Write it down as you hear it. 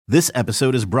This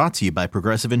episode is brought to you by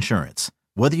Progressive Insurance.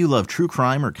 Whether you love true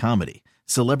crime or comedy,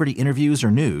 celebrity interviews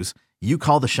or news, you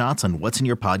call the shots on what's in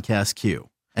your podcast queue.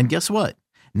 And guess what?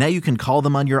 Now you can call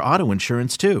them on your auto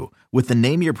insurance too with the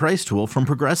Name Your Price tool from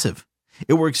Progressive.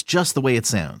 It works just the way it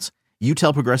sounds. You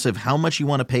tell Progressive how much you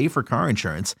want to pay for car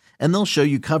insurance, and they'll show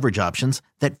you coverage options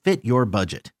that fit your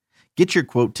budget. Get your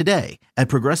quote today at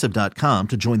Progressive.com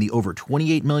to join the over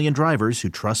 28 million drivers who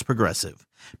trust Progressive.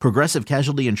 Progressive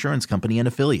Casualty Insurance Company and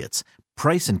Affiliates.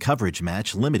 Price and coverage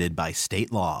match limited by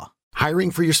state law. Hiring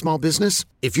for your small business?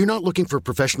 If you're not looking for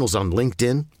professionals on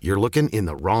LinkedIn, you're looking in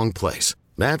the wrong place.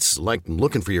 That's like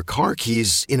looking for your car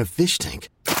keys in a fish tank.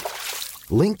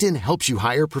 LinkedIn helps you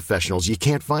hire professionals you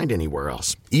can't find anywhere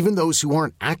else, even those who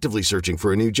aren't actively searching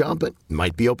for a new job but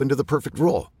might be open to the perfect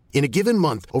role. In a given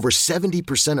month, over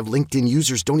 70% of LinkedIn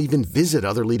users don't even visit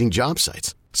other leading job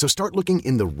sites. So start looking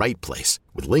in the right place.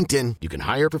 With LinkedIn, you can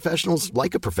hire professionals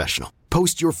like a professional.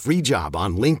 Post your free job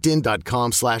on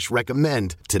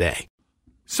linkedin.com/recommend today.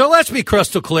 So let's be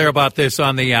crystal clear about this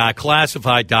on the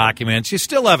classified documents. You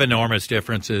still have enormous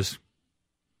differences.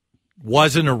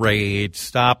 Wasn't a raid.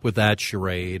 Stop with that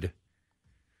charade.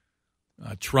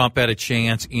 Trump had a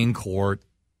chance in court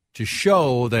to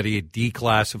show that he had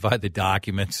declassified the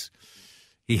documents.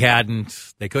 He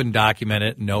hadn't. They couldn't document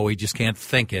it. No, he just can't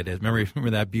think it. Remember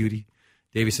that beauty?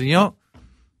 Davey said, if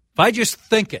I just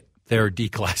think it, they're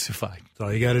declassified. That's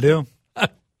all you got to do.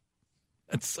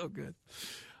 That's so good.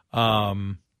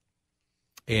 And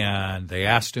they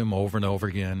asked him over and over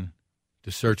again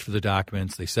to search for the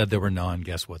documents. They said there were none.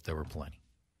 Guess what? There were plenty.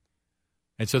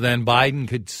 And so then Biden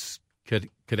could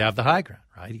have the high ground,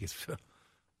 right? He gets,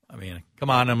 come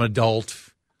on, I'm an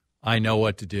adult. I know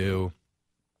what to do.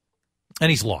 And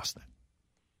he's lost that.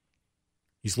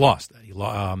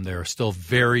 There are still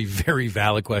very, very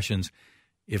valid questions.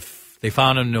 If they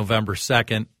found him November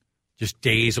 2nd, just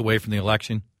days away from the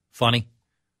election, funny.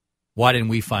 Why didn't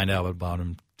we find out about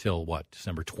him till,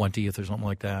 December 20th or something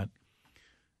like that?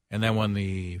 And then when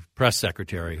the press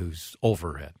secretary, who's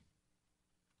overhead,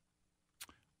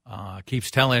 keeps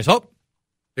telling us,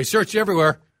 they searched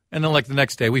everywhere. And then, the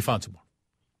next day, we found some more.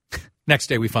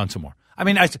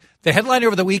 The headline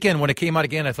over the weekend, when it came out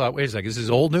again, I thought, wait a second, this is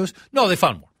old news? No, they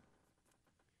found more.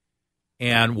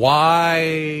 And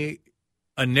why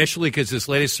initially, because this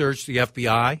latest search, the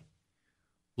FBI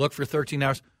looked for 13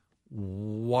 hours,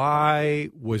 why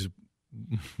was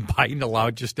Biden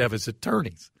allowed just to have his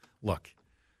attorneys look?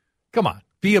 Come on,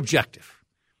 be objective.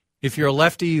 If you're a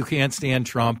lefty, you can't stand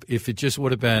Trump. If it just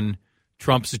would have been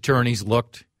Trump's attorneys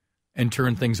looked and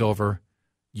turned things over,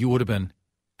 you would have been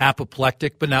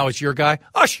apoplectic. But now it's your guy.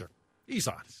 Oh, sure. He's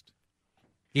honest.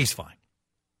 He's fine.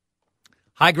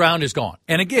 High ground is gone.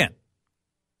 And again,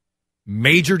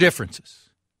 major differences.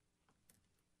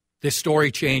 This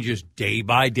story changes day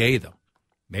by day, though.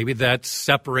 Maybe that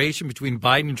separation between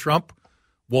Biden and Trump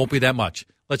won't be that much.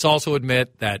 Let's also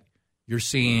admit that you're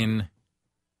seeing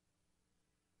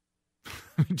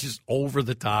just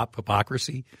over-the-top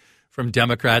hypocrisy from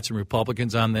Democrats and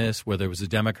Republicans on this, where there was the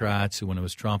Democrats who, when it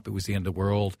was Trump, it was the end of the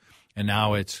world. And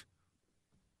now it's,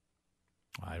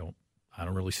 I don't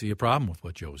really see a problem with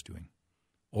what Joe's doing.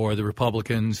 Or the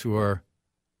Republicans who are,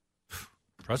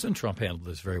 President Trump handled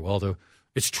this very well, though.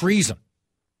 It's treason.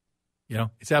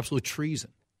 It's absolute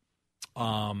treason.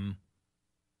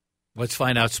 Let's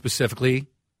find out specifically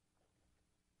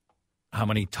how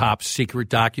many top secret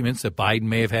documents that Biden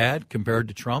may have had compared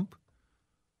to Trump.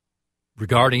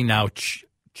 Regarding now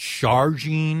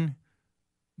charging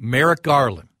Merrick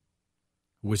Garland,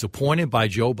 who was appointed by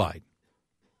Joe Biden,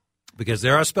 because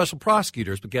there are special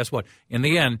prosecutors, but guess what? In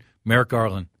the end, Merrick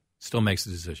Garland still makes the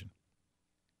decision.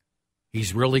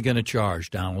 He's really going to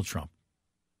charge Donald Trump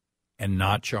and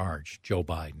not charge Joe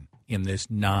Biden in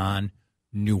this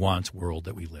non-nuanced world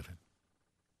that we live in.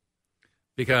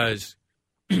 Because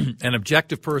an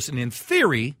objective person, in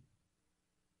theory,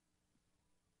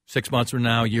 6 months from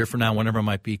now, a year from now, whenever it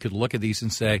might be, could look at these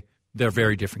and say they're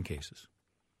very different cases.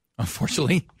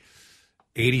 Unfortunately,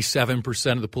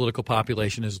 87% of the political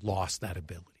population has lost that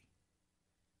ability.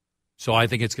 So I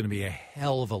think it's going to be a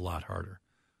hell of a lot harder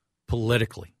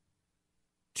politically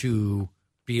to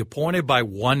be appointed by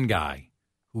one guy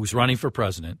who's running for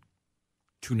president,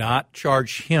 to not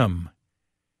charge him,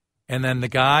 and then the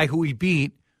guy who he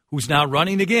beat, who's now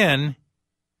running again,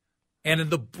 and in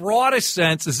the broadest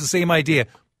sense, it's the same idea,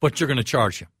 but you're going to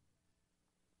charge him.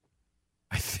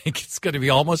 I think it's going to be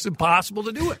almost impossible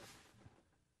to do it.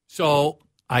 So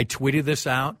I tweeted this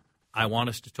out. I want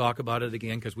us to talk about it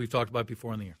again because we've talked about it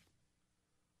before in the year.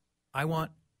 I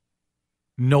want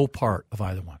no part of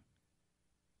either one.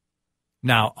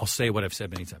 Now, I'll say what I've said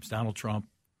many times. Donald Trump,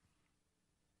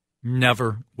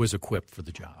 never was equipped for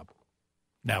the job.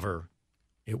 Never.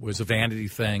 It was a vanity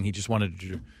thing. He just wanted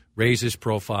to raise his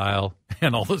profile,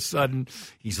 and all of a sudden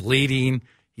he's leading,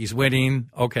 he's winning.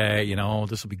 Okay,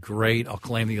 this will be great. I'll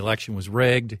claim the election was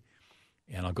rigged,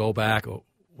 and I'll go back. Oh,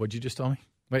 what'd you just tell me?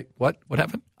 Wait, what? What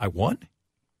happened? I won?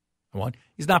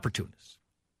 He's an opportunist.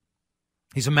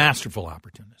 He's a masterful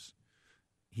opportunist.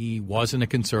 He wasn't a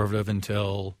conservative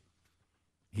until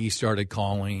he started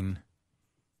calling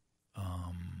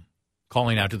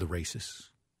out to the racists.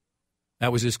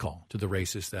 That was his call to the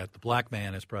racists, that the black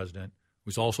man as president,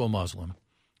 who's also a Muslim,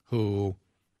 who,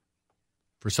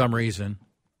 for some reason,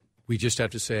 we just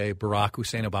have to say Barack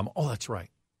Hussein Obama. Oh, that's right.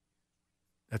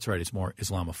 That's right. It's more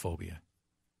Islamophobia.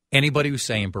 Anybody who's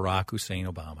saying Barack Hussein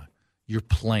Obama, you're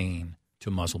playing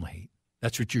to Muslim hate.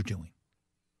 That's what you're doing.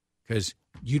 Because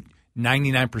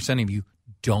 99% of you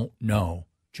don't know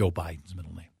Joe Biden's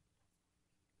middle name.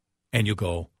 And you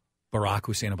go, Barack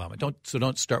Hussein Obama.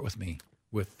 Don't start with me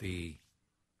with the,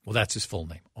 well, that's his full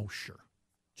name. Oh, sure.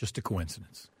 Just a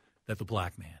coincidence that the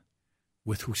black man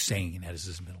with Hussein as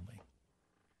his middle name.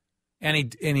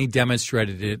 And he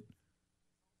demonstrated it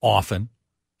often.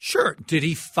 Sure. Did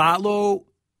he follow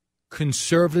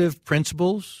conservative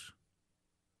principles,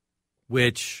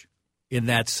 which in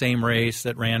that same race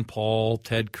that Rand Paul,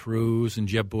 Ted Cruz, and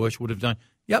Jeb Bush would have done?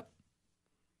 Yep.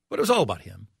 But it was all about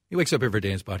him. He wakes up every day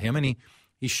and it's about him. And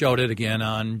he showed it again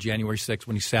on January 6th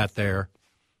when he sat there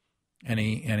and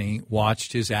he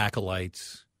watched his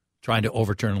acolytes trying to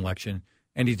overturn an election,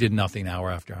 and he did nothing hour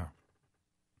after hour.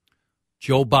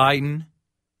 Joe Biden,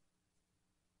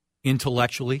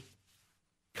 intellectually,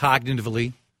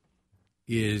 cognitively,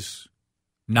 is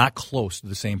not close to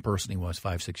the same person he was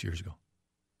 5-6 years ago.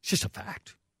 It's just a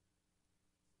fact.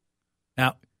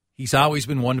 Now, he's always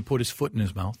been one to put his foot in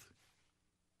his mouth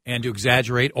and to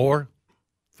exaggerate or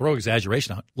throw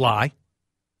exaggeration out, lie.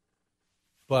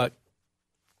 But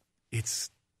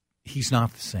he's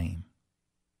not the same.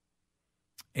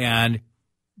 And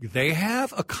they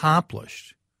have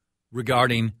accomplished,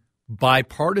 regarding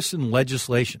bipartisan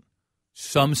legislation,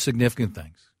 some significant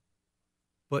things.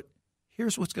 But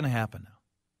here's what's going to happen now.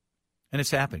 And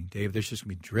it's happening, Dave. There's just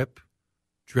going to be drip,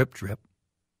 drip, drip.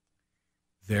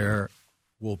 There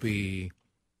will be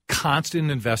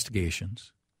constant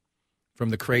investigations from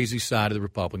the crazy side of the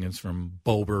Republicans, from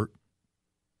Boebert,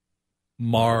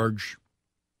 Marge,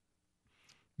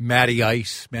 Matty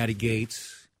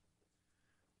Gaetz.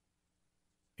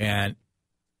 And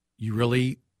you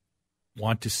really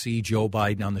want to see Joe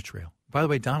Biden on the trail. By the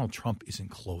way, Donald Trump isn't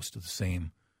close to the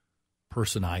same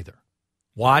person either.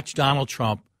 Watch Donald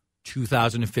Trump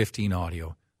 2015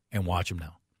 audio and watch him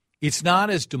now. It's not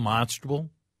as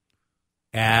demonstrable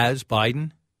as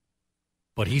Biden,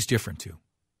 but he's different too.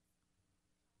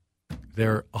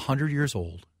 They're 100 years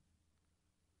old.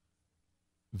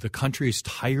 The country is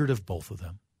tired of both of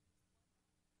them.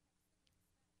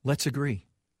 Let's agree.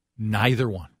 Neither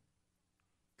one.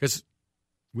 Because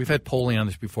we've had polling on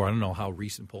this before. I don't know how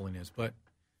recent polling is, but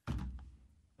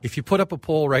if you put up a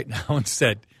poll right now and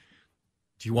said,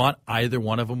 do you want either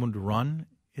one of them to run?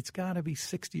 It's got to be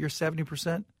 60 or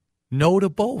 70% no to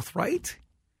both, right?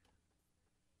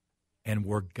 And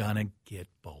we're going to get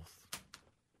both.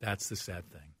 That's the sad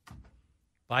thing.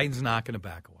 Biden's not going to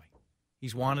back away.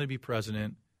 He's wanted to be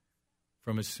president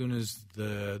from as soon as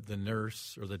the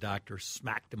nurse or the doctor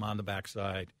smacked him on the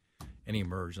backside and he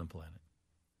emerged on the planet.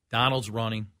 Donald's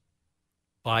running.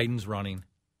 Biden's running.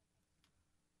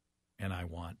 And I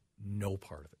want no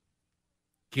part of it.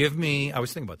 Give me, I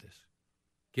was thinking about this.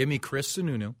 Give me Chris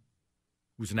Sununu,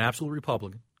 who's an absolute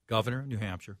Republican, governor of New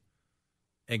Hampshire,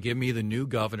 and give me the new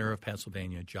governor of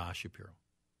Pennsylvania, Josh Shapiro.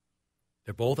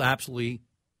 They're both absolutely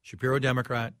Shapiro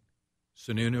Democrat,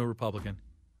 Sununu Republican.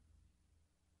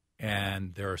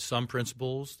 And there are some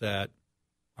principles that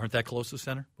aren't that close to the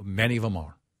center, but many of them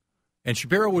are. And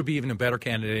Shapiro would be even a better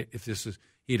candidate if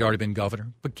he'd already been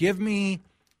governor. But give me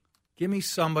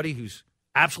somebody who's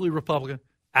absolutely Republican,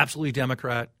 absolutely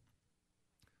Democrat,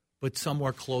 but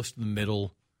somewhere close to the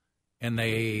middle, and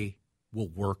they will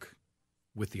work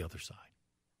with the other side.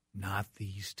 Not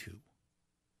these two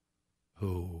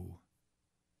who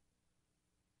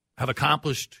have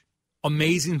accomplished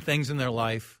amazing things in their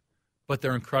life, but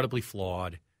they're incredibly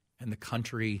flawed, and the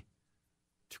country,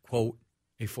 to quote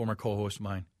a former co-host of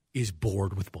mine, is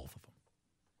bored with both of them.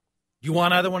 You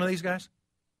want either one of these guys?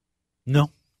 No.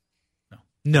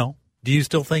 Do you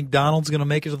still think Donald's going to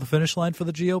make it to the finish line for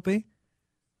the GOP?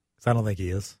 Because I don't think he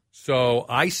is. So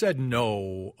I said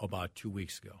no about 2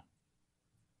 weeks ago.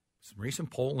 Some recent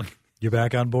polling. You're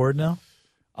back on board now?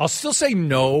 I'll still say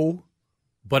no,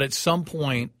 but at some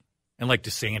point, And like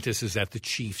DeSantis is at the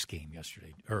Chiefs game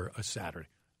yesterday or Saturday.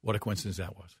 What a coincidence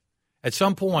that was. At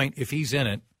some point, if he's in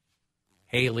it,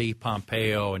 Haley,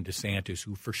 Pompeo, and DeSantis,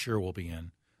 who for sure will be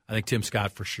in, I think Tim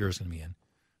Scott for sure is going to be in,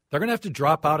 they're going to have to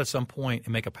drop out at some point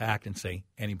and make a pact and say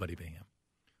anybody but him.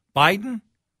 Biden,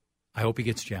 I hope he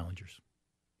gets challengers.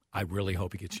 I really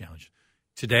hope he gets challenged.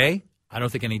 Today, I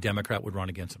don't think any Democrat would run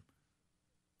against him.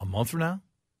 A month from now,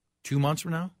 2 months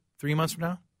from now, 3 months from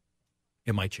now,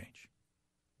 it might change.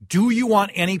 Do you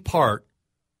want any part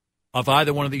of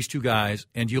either one of these two guys,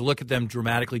 and do you look at them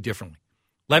dramatically differently?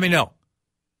 Let me know.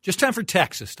 Just time for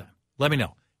text this time. Let me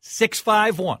know.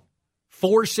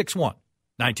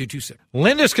 651-461-9226.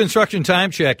 Linda's Construction Time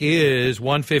Check is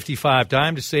 1:55.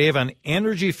 Time to save on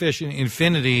energy-efficient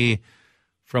Infinity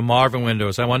from Marvin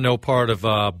Windows. I want no part of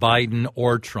Biden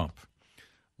or Trump.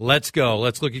 Let's go.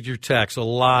 Let's look at your texts. A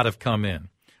lot have come in.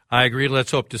 I agree.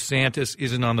 Let's hope DeSantis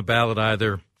isn't on the ballot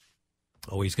either.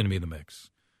 Oh, he's going to be in the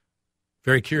mix.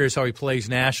 Very curious how he plays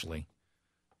nationally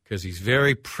because he's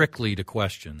very prickly to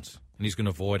questions, and he's going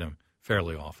to avoid them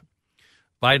fairly often.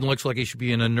 Biden looks like he should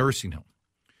be in a nursing home.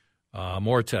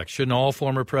 More text. Shouldn't all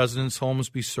former presidents' homes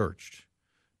be searched?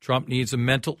 Trump needs a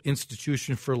mental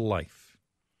institution for life.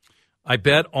 I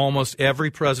bet almost every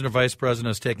president or vice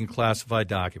president has taken classified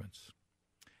documents.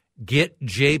 Get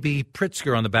J.B.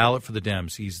 Pritzker on the ballot for the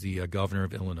Dems. He's the governor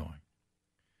of Illinois.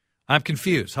 I'm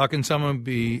confused. How can someone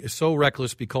be so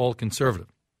reckless be called conservative?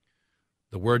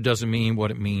 The word doesn't mean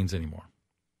what it means anymore.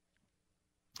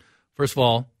 First of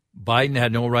all, Biden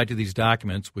had no right to these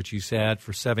documents, which he's had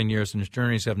for 7 years, and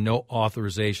attorneys have no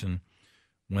authorization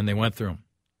when they went through them.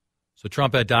 So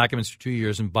Trump had documents for 2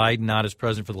 years, and Biden not as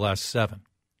president for the last 7.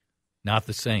 Not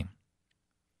the same.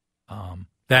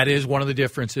 That is one of the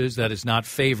differences that is not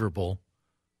favorable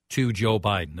to Joe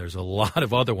Biden. There's a lot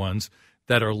of other ones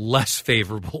that are less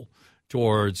favorable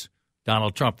towards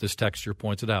Donald Trump. This texture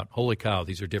points it out. Holy cow,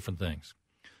 these are different things.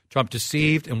 Trump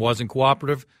deceived and wasn't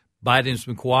cooperative. Biden's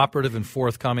been cooperative and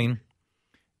forthcoming.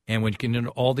 And when you consider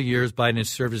all the years Biden has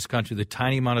served his country, the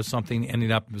tiny amount of something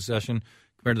ending up in possession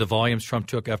compared to the volumes Trump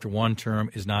took after one term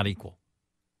is not equal.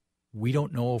 We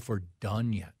don't know if we're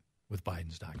done yet with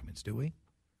Biden's documents, do we?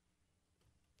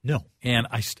 No. And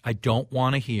I don't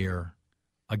want to hear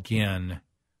again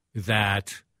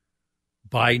that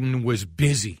Biden was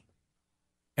busy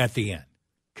at the end,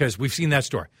 because we've seen that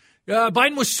story.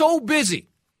 Biden was so busy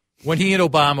when he and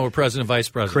Obama were president and vice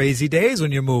president. Crazy days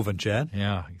when you're moving, Chad.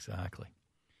 Yeah, exactly.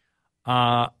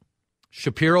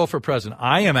 Shapiro for president.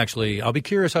 I'll be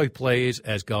curious how he plays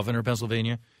as governor of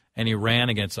Pennsylvania, and he ran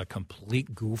against a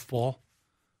complete goofball.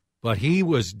 But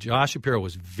Josh Shapiro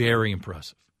was very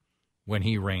impressive when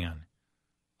he ran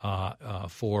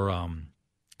for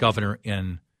governor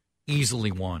and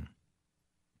easily won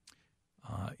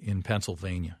in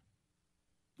Pennsylvania.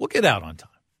 We'll get out on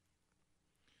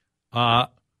time.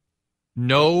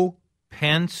 No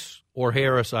Pence or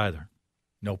Harris either.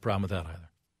 No problem with that either.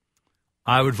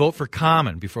 I would vote for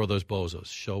Common before those bozos.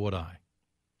 So would I.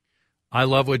 I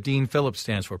love what Dean Phillips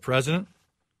stands for. President?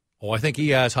 I think he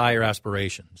has higher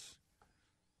aspirations.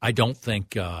 I don't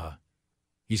think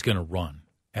he's going to run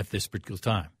at this particular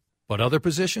time. But other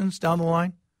positions down the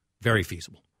line, very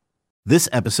feasible. This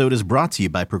episode is brought to you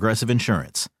by Progressive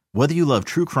Insurance. Whether you love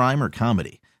true crime or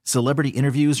comedy, celebrity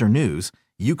interviews or news,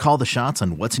 you call the shots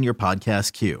on what's in your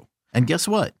podcast queue. And guess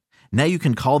what? Now you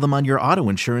can call them on your auto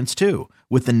insurance too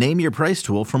with the Name Your Price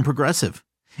tool from Progressive.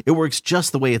 It works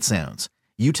just the way it sounds.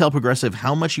 You tell Progressive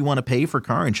how much you want to pay for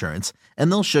car insurance,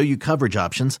 and they'll show you coverage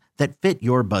options that fit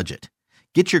your budget.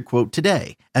 Get your quote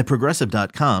today at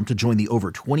Progressive.com to join the over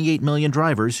 28 million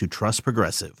drivers who trust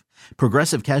Progressive.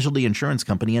 Progressive Casualty Insurance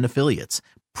Company and Affiliates.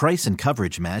 Price and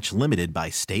coverage match limited by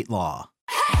state law.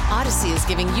 Odyssey is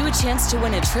giving you a chance to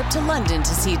win a trip to London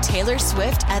to see Taylor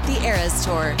Swift at the Eras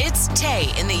Tour. It's Tay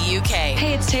in the UK.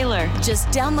 Hey, it's Taylor. Just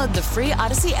download the free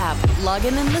Odyssey app, log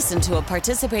in and listen to a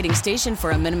participating station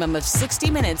for a minimum of 60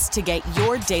 minutes to get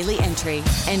your daily entry.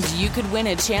 And you could win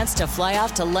a chance to fly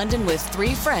off to London with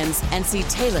 3 friends and see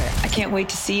Taylor. I can't wait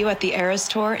to see you at the Eras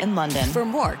Tour in London. For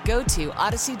more, go to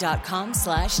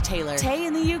odyssey.com/Taylor. Tay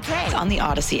in the UK. On the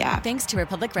Odyssey app. Thanks to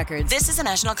Republic Records. This is a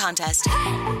national contest.